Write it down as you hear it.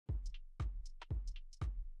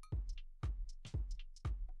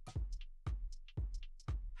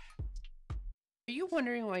Are you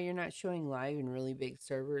wondering why you're not showing live in really big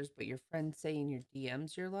servers, but your friends say in your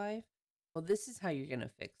DMs you're live? Well, this is how you're going to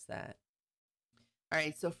fix that. All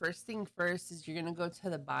right, so first thing first is you're going to go to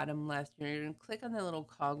the bottom left. You're going to click on the little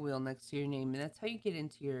cogwheel next to your name, and that's how you get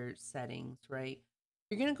into your settings, right?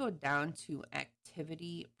 You're going to go down to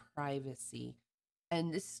activity privacy,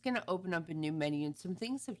 and this is going to open up a new menu, and some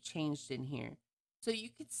things have changed in here. So you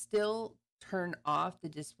could still turn off the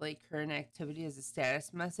display current activity as a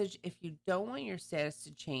status message if you don't want your status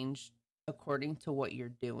to change according to what you're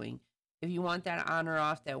doing. If you want that on or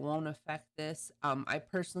off, that won't affect this. I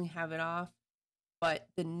personally have it off. But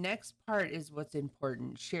the next part is what's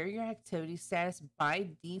important. Share your activity status by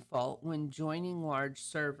default when joining large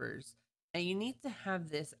servers. And you need to have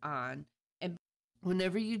this on. And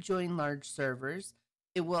whenever you join large servers,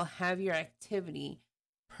 it will have your activity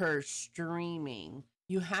per streaming.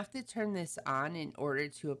 You have to turn this on in order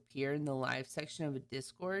to appear in the live section of a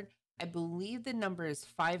Discord. I believe the number is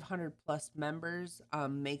 500 plus members,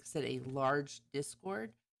 makes it a large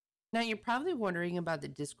Discord. Now, you're probably wondering about the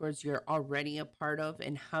Discords you're already a part of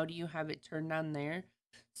and how do you have it turned on there?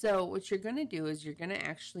 So, what you're going to do is you're going to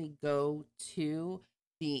actually go to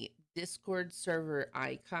the Discord server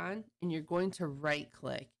icon and you're going to right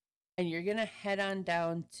click and you're going to head on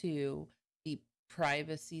down to the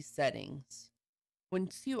privacy settings.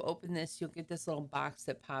 Once you open this, you'll get this little box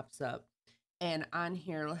that pops up. And on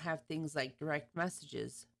here, it'll have things like direct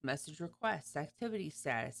messages, message requests, activity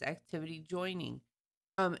status, activity joining.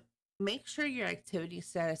 Make sure your activity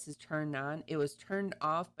status is turned on. It was turned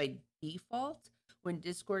off by default when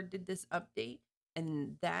Discord did this update,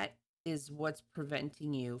 and that is what's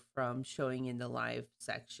preventing you from showing in the live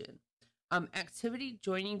section. Activity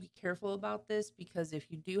joining, be careful about this because if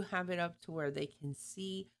you do have it up to where they can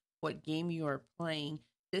see what game you are playing,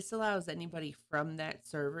 this allows anybody from that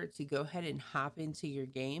server to go ahead and hop into your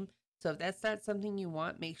game. So if that's not something you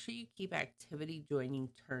want, make sure you keep activity joining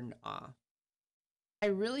turned off. I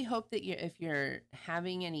really hope that if you're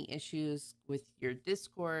having any issues with your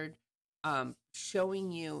Discord,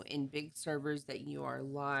 showing you in big servers that you are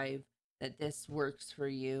live, that this works for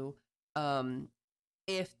you.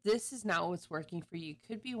 If this is not what's working for you, it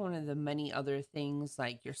could be one of the many other things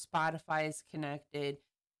like your Spotify is connected,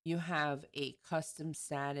 you have a custom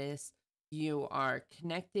status, you are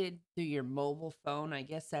connected through your mobile phone. I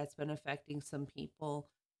guess that's been affecting some people.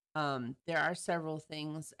 There are several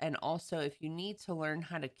things. And also, if you need to learn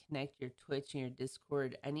how to connect your Twitch and your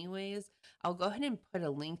Discord anyways, I'll go ahead and put a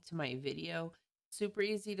link to my video. Super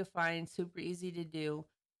easy to find, super easy to do,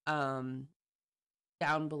 down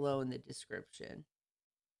below in the description.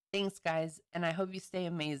 Thanks, guys, and I hope you stay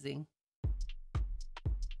amazing.